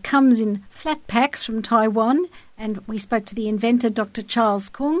 and it comes in flat packs from Taiwan, and we spoke to the inventor, Dr. Charles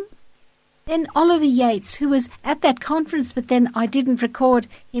Kung. Then Oliver Yates, who was at that conference, but then I didn't record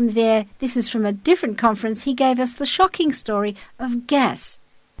him there. This is from a different conference. He gave us the shocking story of gas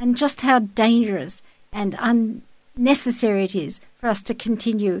and just how dangerous and unnecessary it is for us to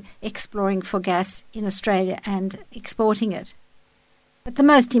continue exploring for gas in Australia and exporting it. But the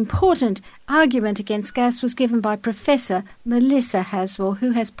most important argument against gas was given by Professor Melissa Haswell,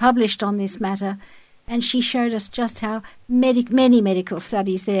 who has published on this matter, and she showed us just how many medical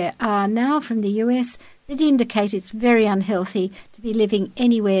studies there are now from the US that indicate it's very unhealthy to be living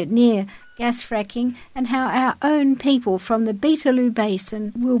anywhere near gas fracking, and how our own people from the Beetaloo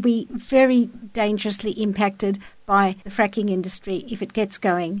Basin will be very dangerously impacted by the fracking industry if it gets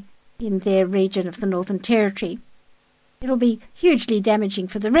going in their region of the Northern Territory. It'll be hugely damaging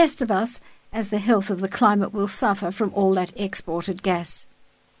for the rest of us, as the health of the climate will suffer from all that exported gas.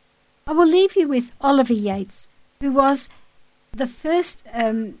 I will leave you with Oliver Yates, who was the first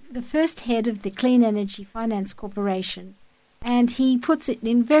head of the Clean Energy Finance Corporation, and he puts it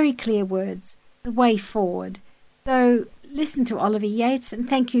in very clear words, the way forward. So listen to Oliver Yates, and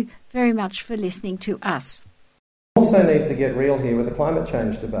thank you very much for listening to us. We also need to get real here with the climate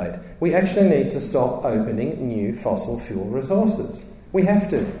change debate. We actually need to stop opening new fossil fuel resources. We have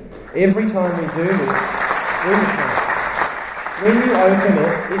to. Every time we do this, when you open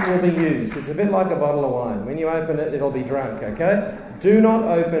it, it will be used. It's a bit like a bottle of wine. When you open it, it'll be drunk, okay? Do not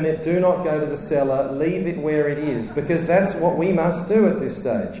open it, do not go to the cellar, leave it where it is, because that's what we must do at this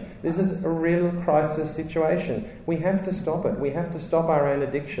stage. This is a real crisis situation. We have to stop it. We have to stop our own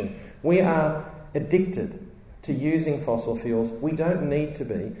addiction. We are addicted to using fossil fuels. We don't need to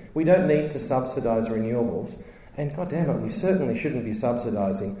be. We don't need to subsidise renewables. And God damn it, we certainly shouldn't be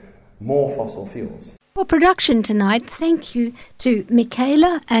subsidising more fossil fuels. For production tonight, thank you to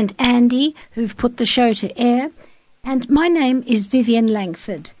Michaela and Andy, who've put the show to air. And my name is Vivian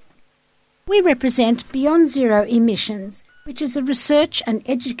Langford. We represent Beyond Zero Emissions, which is a research and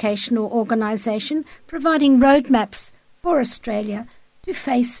educational organisation providing roadmaps for Australia to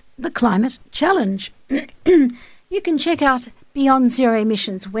face the climate challenge. You can check out Beyond Zero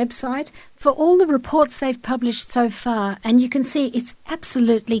Emissions website for all the reports they've published so far, and you can see it's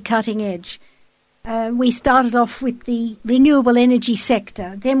absolutely cutting edge. We started off with the renewable energy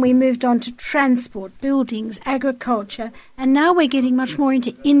sector, then we moved on to transport, buildings, agriculture, and now we're getting much more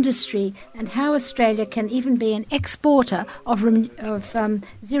into industry and how Australia can even be an exporter of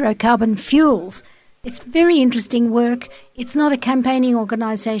zero carbon fuels. It's very interesting work. It's not a campaigning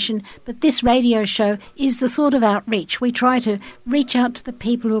organisation, but this radio show is the sort of outreach. We try to reach out to the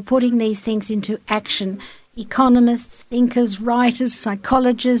people who are putting these things into action. Economists, thinkers, writers,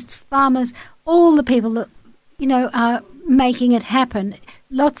 psychologists, farmers, all the people that, are making it happen.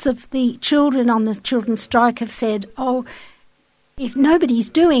 Lots of the children on the children's strike have said, if nobody's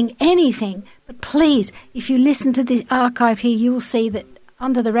doing anything, but please, if you listen to the archive here, you will see that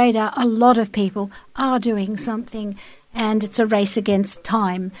under the radar, a lot of people are doing something, and it's a race against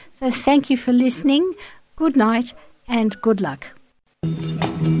time. So thank you for listening. Good night and good luck.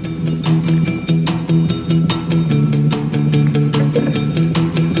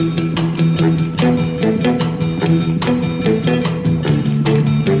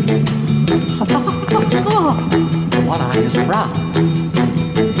 One eye is brown.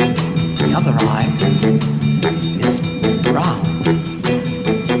 The other eye is brown.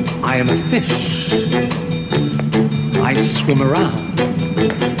 I am a fish. I swim around.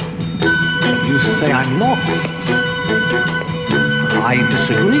 You say I'm lost. I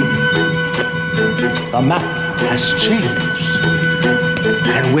disagree. The map has changed,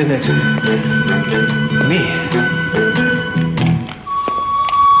 and with it, me.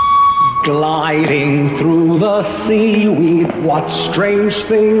 Gliding through the seaweed, what strange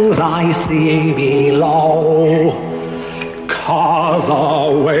things I see below. Cars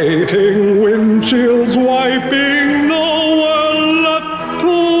are waiting, windshields wiping, nowhere left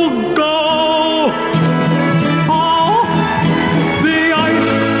to go. Oh, the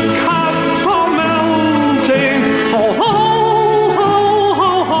ice caps are melting. Oh, ho, ho,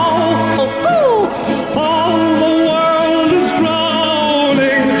 ho, ho, oh, oh. All the world is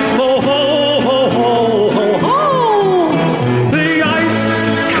drowning. Oh, ho, ho, ho, ho, ho. The ice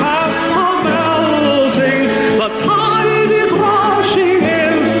caps are melting. The tide is rushing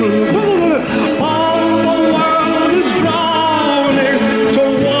in. All the world is drowning to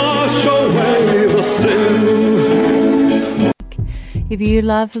wash away the sin. If you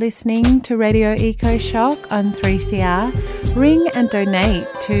love listening to Radio Eco Shock on 3CR, ring and donate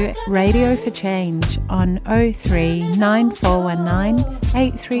to Radio for Change on 03 9419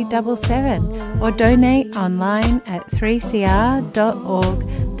 8377 or donate online at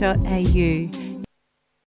 3cr.org.au.